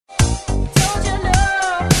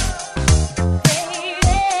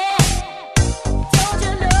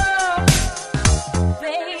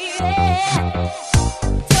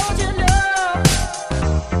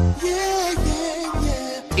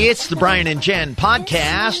It's the Brian and Jen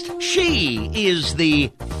podcast. She is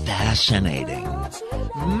the fascinating,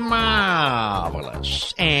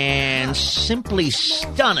 marvelous, and simply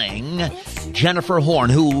stunning Jennifer Horn,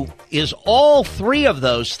 who is all three of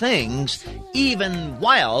those things, even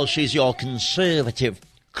while she's your conservative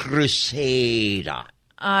crusader.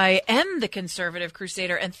 I am the conservative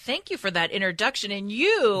crusader, and thank you for that introduction. And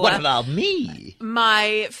you... What about me?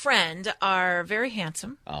 My friend are very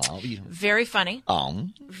handsome, very funny,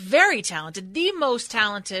 very talented, the most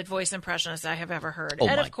talented voice impressionist I have ever heard.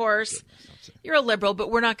 And, of course, you're a liberal,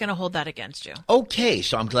 but we're not going to hold that against you. Okay,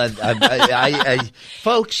 so I'm glad.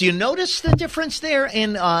 Folks, you notice the difference there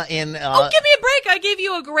in... Oh, give me a break. I gave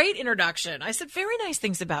you a great introduction. I said very nice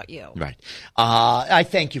things about you. Right. I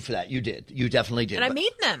thank you for that. You did. You definitely did. And I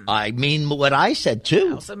mean them. I mean what I said, too.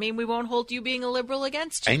 I also mean we won't hold you being a liberal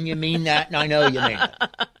against you. And you mean that, and I know you mean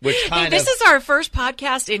it. This is our first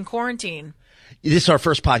podcast in quarantine. This is our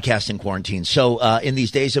first podcast in quarantine. So in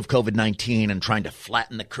these days of COVID-19 and trying to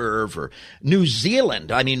flatten the curve, or New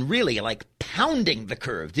Zealand, I mean, really like pounding the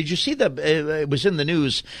curve. Did you see it was in the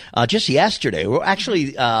news just yesterday, or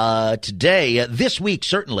actually today, this week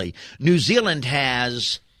certainly, New Zealand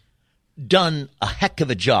has done a heck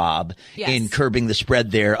of a job in curbing the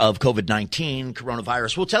spread there of COVID-19,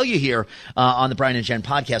 coronavirus. We'll tell you here on the Brian and Jen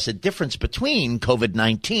podcast the difference between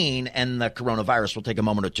COVID-19 and the coronavirus. We'll take a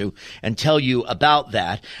moment or two and tell you about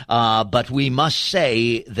that. But we must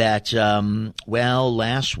say that,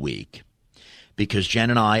 last week, because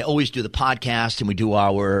Jen and I always do the podcast and we do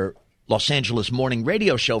our Los Angeles morning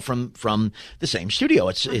radio show from the same studio.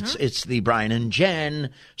 It's the Brian and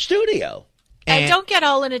Jen studio. And don't get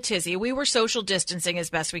all in a tizzy. We were social distancing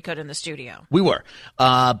as best we could in the studio. We were.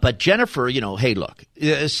 But Jennifer, hey, look,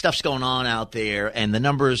 stuff's going on out there. And the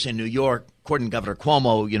numbers in New York, according to Governor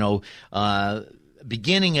Cuomo,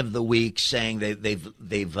 beginning of the week saying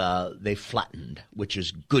they've flattened, which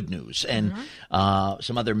is good news. And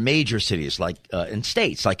some other major cities and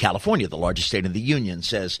states like California, the largest state in the union,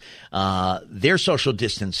 says their social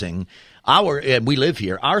distancing, we live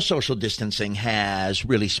here, our social distancing has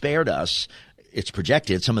really spared us. It's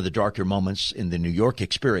projected some of the darker moments in the New York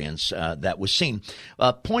experience that was seen.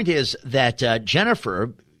 Point is that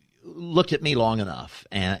Jennifer looked at me long enough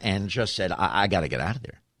and just said, I got to get out of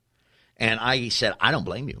there. And I said, I don't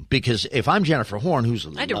blame you, because if I'm Jennifer Horn, who's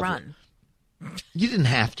I had to run. You didn't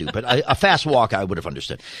have to, but a fast walk I would have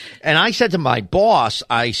understood. And I said to my boss,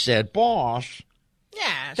 boss,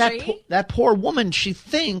 that poor woman, she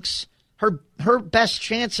thinks her best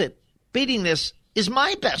chance at beating this is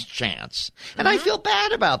my best chance. And I feel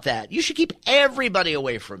bad about that. You should keep everybody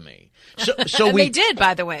away from me. So and they did,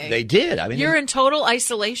 by the way. They did. I mean, you're in total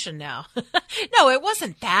isolation now. No, it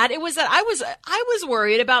wasn't that. It was that I was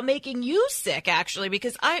worried about making you sick, actually,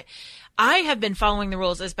 because I have been following the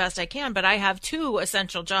rules as best I can, but I have two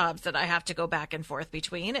essential jobs that I have to go back and forth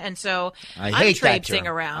between, and so I'm traipsing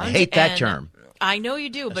around. I hate that term. I know you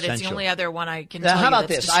do, but essential. It's the only other one I can tell how you about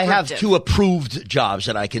that's this? I have two approved jobs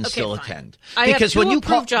that I can still attend. I have two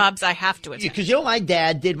approved jobs I have to attend. Because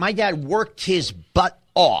my dad worked his butt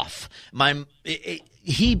off.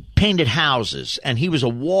 He painted houses, and he was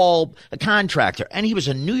a contractor, and he was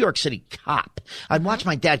a New York City cop. I'd watch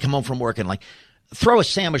my dad come home from work and throw a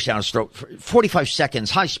sandwich down his throat for 45 seconds.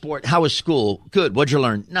 Hi, sport. How was school? Good. What'd you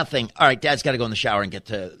learn? Nothing. All right, Dad's got to go in the shower and get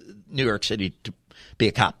to New York City to be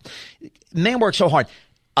a cop. Man worked so hard.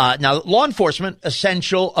 Now, law enforcement,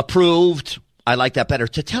 essential, approved. I like that better.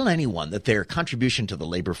 To tell anyone that their contribution to the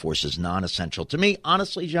labor force is non-essential. To me,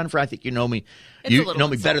 honestly, Jennifer, I think you know me. You know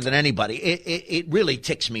me better than anybody. It really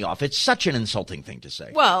ticks me off. It's such an insulting thing to say.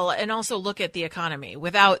 Well, and also look at the economy.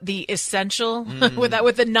 Without the essential,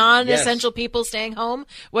 with the non-essential people staying home,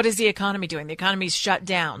 what is the economy doing? The economy's shut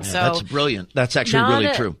down. Yeah, so that's brilliant. That's actually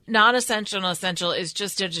really true. Non-essential and essential is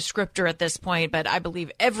just a descriptor at this point, but I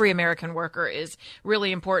believe every American worker is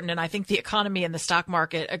really important, and I think the economy and the stock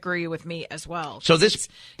market agree with me as well. So it's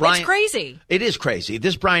crazy. It is crazy.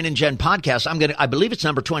 This Brian and Jen podcast, I believe it's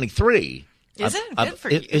number 23. Is it? Good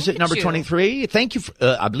for you. Is it number 23? Thank you.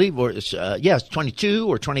 I believe it's 22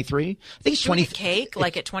 or 23. I think it's 20. Cake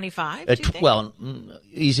like at 25? Well,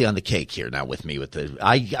 easy on the cake here now with me.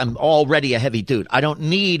 I'm already a heavy dude. I don't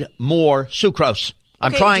need more sucrose.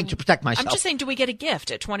 I'm trying to protect myself. I'm just saying, do we get a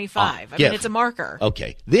gift at 25? I mean, it's a marker.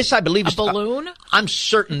 Okay. This, I believe, is a balloon. I'm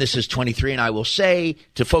certain this is 23, and I will say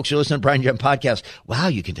to folks who listen to Brian Jen podcast, wow,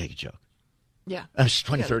 you can take a joke. Yeah. It's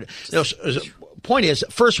 23. No, point is,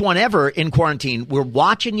 first one ever in quarantine. We're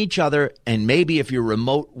watching each other, and maybe if you're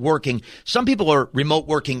remote working, some people are remote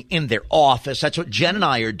working in their office. That's what Jen and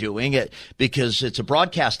I are doing because it's a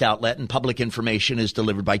broadcast outlet, and public information is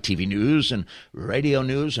delivered by TV news and radio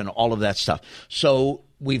news and all of that stuff. So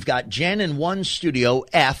we've got Jen in one studio,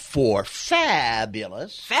 F for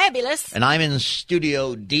fabulous. Fabulous. And I'm in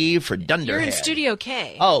studio D for dunderhead. You're in studio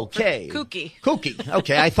K. Oh, K. Kooky. Kooky.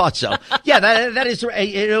 Okay, I thought so. Yeah, that is.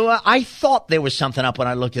 I thought there was something up when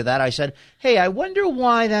I looked at that. I said, "Hey, I wonder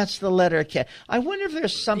why that's the letter K. I wonder if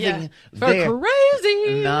there's something there." For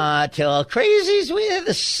crazy. Not till crazy's with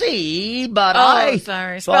a C, but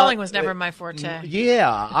sorry. Spelling was never my forte.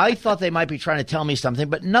 Yeah, I thought they might be trying to tell me something,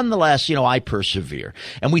 but nonetheless, I persevere.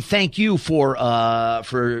 And we thank you for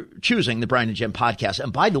choosing the Brian and Jen podcast.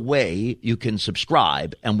 And by the way, you can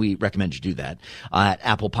subscribe, and we recommend you do that at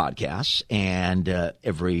Apple Podcasts and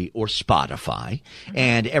or Spotify.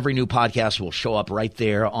 And every new podcast will show up right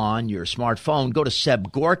there on your smartphone. Go to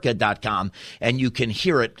sebgorka.com, and you can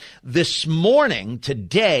hear it. This morning,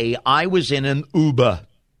 today, I was in an Uber.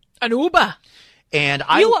 An Uber. And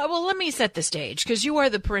well, let me set the stage, because you are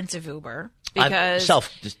the Prince of Uber. Because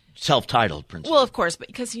self-titled Prince. Well, of course, but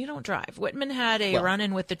because you don't drive. Whitman had a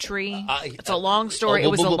run-in with the tree. It's a long story.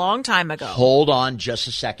 It was a long time ago. Hold on just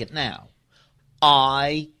a second now.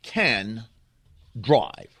 I can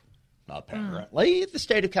drive. Apparently, the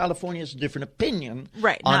state of California has a different opinion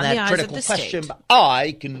on that critical question, but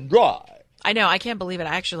I can drive. I know. I can't believe it.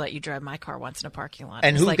 I actually let you drive my car once in a parking lot.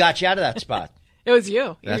 And who got you out of that spot? It was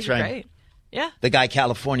you. That's you were right. Great. Yeah. The guy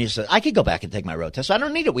California said, I could go back and take my road test. I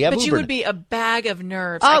don't need it. We have Uber. But you would be a bag of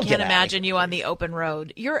nerves. I can't imagine you on the open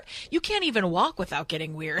road. You can't even walk without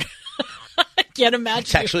getting weird. I can't imagine.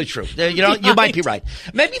 It's actually true. You might be right.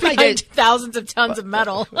 Maybe my days, thousands of tons of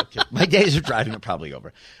metal. Okay. My days of driving are probably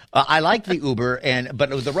over. I like the Uber, but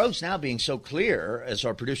the road's now being so clear, as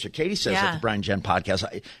our producer Katie says at the Brian Jen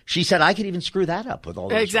podcast. She said I could even screw that up with all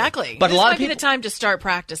those. Exactly. Roads. But this a lot might of people, be the time to start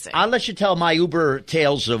practicing. I'll let you tell my Uber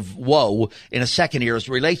tales of woe in a second here as it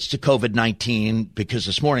relates to COVID-19, because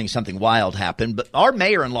this morning something wild happened. But our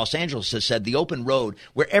mayor in Los Angeles has said the open road,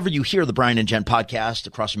 wherever you hear the Brian and Jen podcast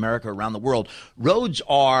across America, around the world, roads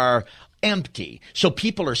are empty. So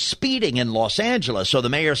people are speeding in Los Angeles. So the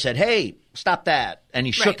mayor said, hey, stop that. And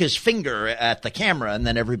he shook his finger at the camera, and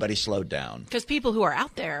then everybody slowed down. Because people who are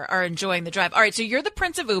out there are enjoying the drive. All right, so you're the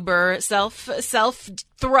Prince of Uber, self-deputized?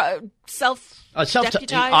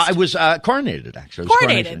 I was coronated, actually.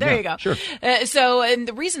 Coronated, there you go. Sure. And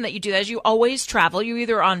the reason that you do that is you always travel. You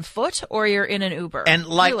either on foot or you're in an Uber. And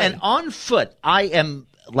and on foot, I am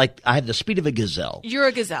I have the speed of a gazelle. You're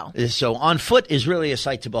a gazelle. So on foot is really a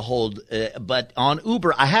sight to behold. But on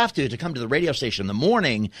Uber, I have to come to the radio station in the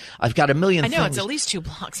morning. I've got a million things. I know, it's at least 2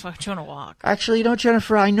 blocks. Why don't you want to walk? Actually,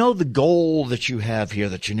 Jennifer, I know the goal that you have here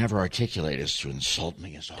that you never articulate is to insult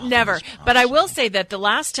me as often. Never. As possible. But I will say that the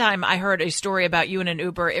last time I heard a story about you in an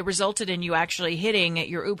Uber, it resulted in you actually hitting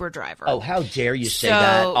your Uber driver. Oh, how dare you say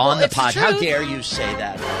that on the pod? How dare you say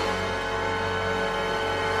that?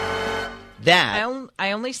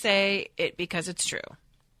 I only say it because it's true.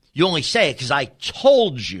 You only say it because I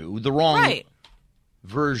told you the wrong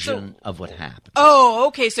version of what happened. Oh,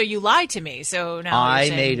 okay. So you lied to me. So now you're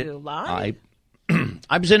saying you lied?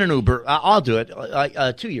 I was in an Uber. I'll do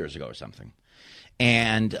it 2 years ago or something.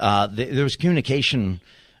 And there was communication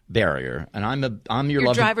barrier, and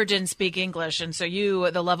your driver didn't speak English, and so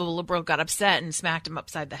the lovable liberal, got upset and smacked him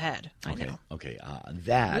upside the head. I know. Okay,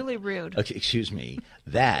 that really rude. Okay, excuse me.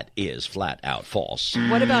 That is flat out false.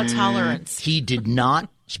 What about tolerance? He did not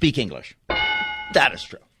speak English. That is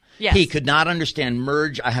true. Yes. He could not understand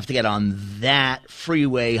merge. I have to get on that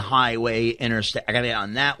freeway, highway, interstate. I got to get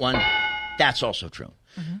on that one. That's also true.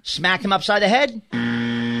 Mm-hmm. Smack him upside the head.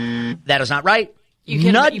 That is not right.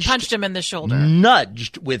 You punched him in the shoulder.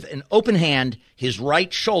 Nudged with an open hand his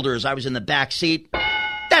right shoulder as I was in the back seat.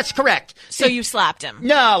 That's correct. So you slapped him?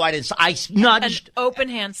 No, I didn't. I nudged. An open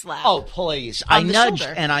hand slap. Oh, please. I nudged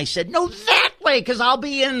shoulder. And I said, no, that way, because I'll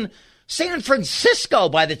be in San Francisco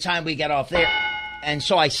by the time we get off there. And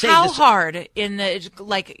so I say How hard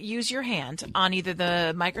use your hand on either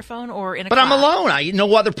the microphone or in a But clap. I'm alone.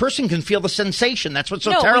 No other person can feel the sensation. That's what's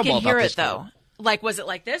so terrible about this. No, we can hear it, though. Was it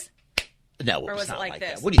like this? No, or was not it like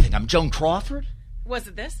this? That. What do you think? I'm Joan Crawford? Was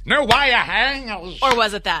it this? No wire hangers. Or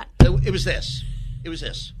was it that? It was this. It was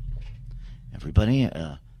this. Everybody,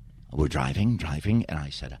 we're driving, and I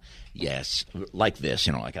said, yes, like this,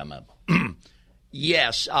 like I'm a,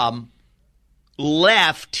 yes,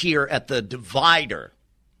 left here at the divider,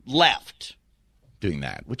 left, doing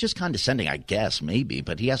that, which is condescending, I guess, maybe,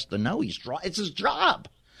 but he has to know it's his job.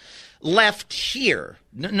 left here.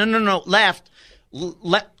 No, left.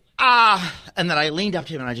 And then I leaned up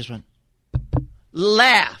to him and I just went,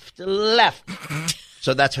 left.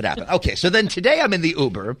 So that's what happened. Okay, so then today I'm in the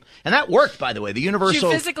Uber, and that worked, by the way. The Universal. Did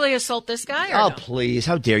you physically assault this guy? Or oh, no? Please.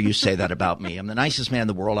 How dare you say that about me? I'm the nicest man in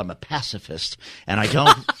the world. I'm a pacifist, and I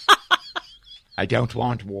don't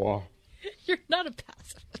want war. You're not a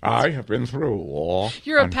pacifist. I have been through war.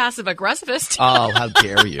 You're a passive-aggressivist. Oh, how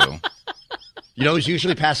dare you. You know who's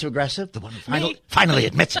usually passive-aggressive? The one who finally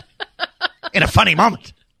admits it in a funny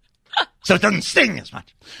moment. So it doesn't sting as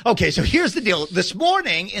much. Okay, so here's the deal. This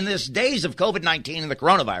morning, in this days of COVID-19 and the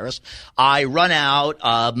coronavirus, I run out.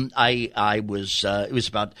 It was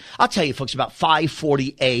about, I'll tell you folks, about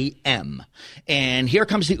 5:40 a.m. And here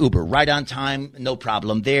comes the Uber, right on time, no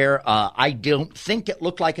problem there. I don't think it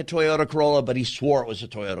looked like a Toyota Corolla, but he swore it was a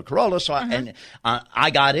Toyota Corolla. So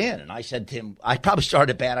I got in and I said to him, I probably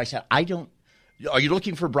started bad. I said, are you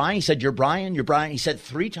looking for Brian? He said, you're Brian. He said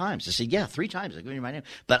 3 times. I said, yeah, 3 times. I gave you my name.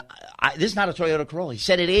 But this is not a Toyota Corolla. He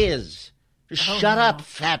said it is. Just shut up,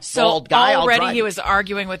 fat, bald guy. Already he was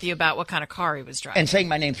arguing with you about what kind of car he was driving. And saying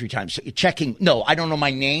my name 3 times. So checking. No, I don't know my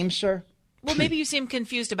name, sir. Well, maybe you seemed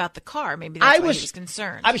confused about the car. Maybe that's why he was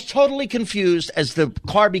concerned. I was totally confused as the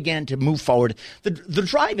car began to move forward. The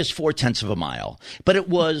drive is 0.4 of a mile, but it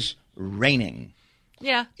was raining.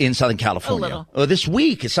 Yeah. In Southern California. This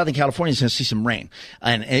week, Southern California is going to see some rain,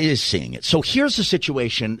 and it is seeing it. So here's the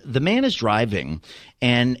situation. The man is driving,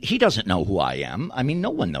 and he doesn't know who I am. I mean, no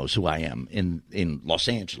one knows who I am in Los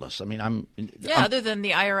Angeles. I mean, I'm other than the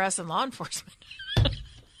IRS and law enforcement.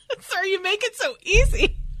 Sir, you make it so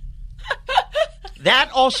easy. That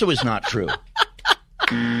also is not true.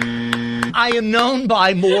 I am known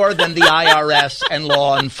by more than the IRS and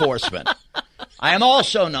law enforcement. I am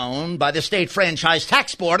also known by the State Franchise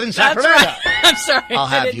Tax Board in Sacramento. That's right. I'm sorry. I'll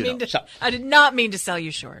have I did not mean to sell you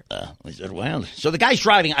short. Well, so the guy's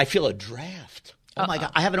driving. I feel a draft. Oh, my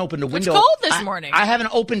God. I haven't opened a window. It's cold this morning. I haven't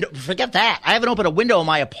opened – forget that. I haven't opened a window in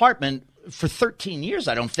my apartment for 13 years,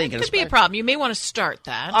 I don't think. It could be a problem. You may want to start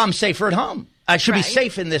that. I'm safer at home. I should be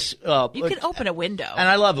safe in this. You can open a window. And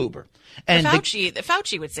I love Uber. And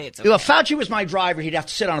Fauci would say it's okay. Well, if Fauci was my driver, he'd have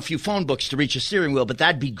to sit on a few phone books to reach a steering wheel, but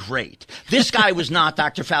that'd be great. This guy was not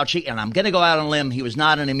Dr. Fauci, and I'm going to go out on a limb. He was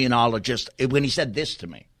not an immunologist. When he said this to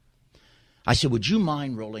me, I said, would you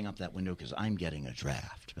mind rolling up that window because I'm getting a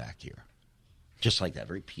draft back here? Just like that,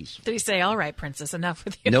 very peaceful. Did he say, all right, princess, enough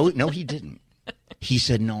with you? No, he didn't. He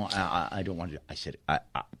said, no, I don't want to. I said,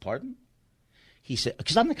 pardon? He said,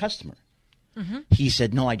 because I'm the customer. Mm-hmm. He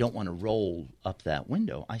said, no, I don't want to roll up that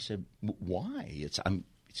window. I said, why? It's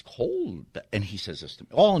cold. And he says this to me,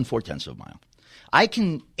 all in 0.4 of a mile. I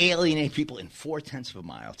can alienate people in 0.4 of a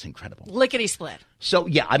mile. It's incredible. Lickety split. So,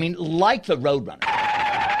 yeah, I mean, like the Roadrunner.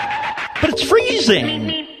 But it's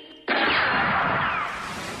freezing.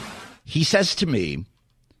 He says to me,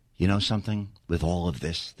 you know something? With all of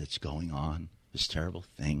this that's going on, this terrible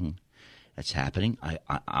thing that's happening,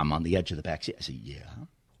 I'm on the edge of the back seat. I said, yeah.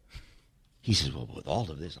 He says, well, with all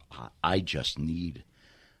of this, I just need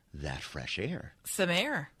that fresh air. Some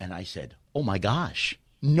air. And I said, oh, my gosh.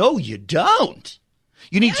 No, you don't.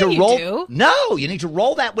 You need to roll. Do. No, you need to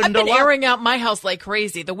roll that window I've been airing out my house like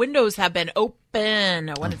crazy. The windows have been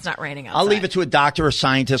open when it's not raining outside. I'll leave it to a doctor or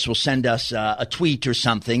scientist will send us a tweet or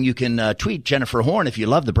something. You can tweet Jennifer Horn if you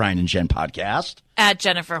love the Brian and Jen podcast. At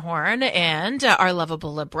Jennifer Horn and our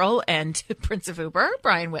lovable liberal and Prince of Uber,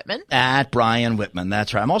 Brian Whitman. At Brian Whitman,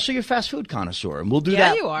 that's right. I'm also your fast food connoisseur, and we'll do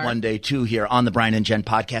that one day, too, here on the Brian and Jen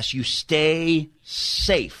podcast. You stay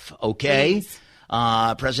safe, okay? Please.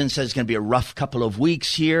 President says it's going to be a rough couple of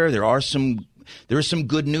weeks here. There is some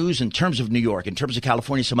good news in terms of New York, in terms of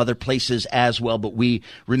California, some other places as well. But we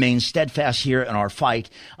remain steadfast here in our fight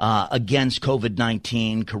against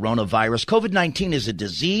COVID-19, coronavirus. COVID-19 is a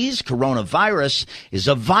disease. Coronavirus is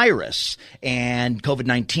a virus. And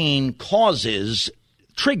COVID-19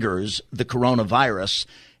 triggers the coronavirus.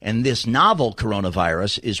 And this novel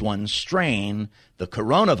coronavirus is one strain. The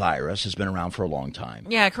coronavirus has been around for a long time.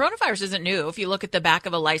 Yeah, coronavirus isn't new. If you look at the back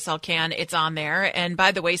of a Lysol can, it's on there. And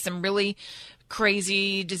by the way, some really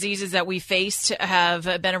crazy diseases that we faced have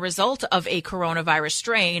been a result of a coronavirus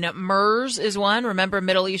strain. MERS is one. Remember,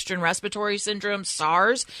 Middle Eastern Respiratory Syndrome,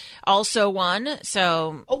 SARS, also one.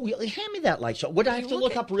 So, hand me that Lysol. Would I have to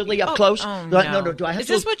look up really up close? Oh, no. Do I have is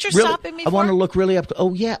to this what you're really, stopping me for? I want to look really up.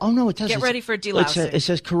 Oh yeah. Oh no, it does. Get ready for delousing. It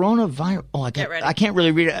says coronavirus. Oh, Get ready. I can't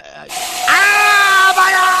really read it.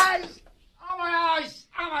 My eyes! Oh my eyes!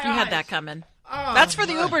 Oh my eyes! You had that coming. Oh, that's for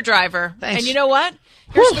the Uber driver. Thanks. And you know what?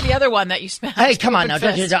 Here's for the other one that you smashed. Hey, come on now.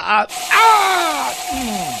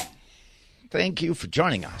 Thank you for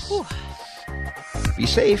joining us. Be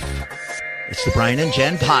safe. It's the Brian and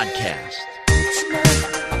Jen podcast.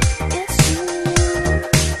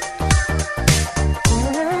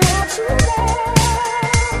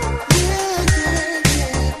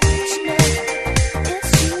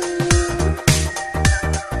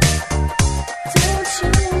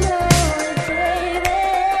 Don't you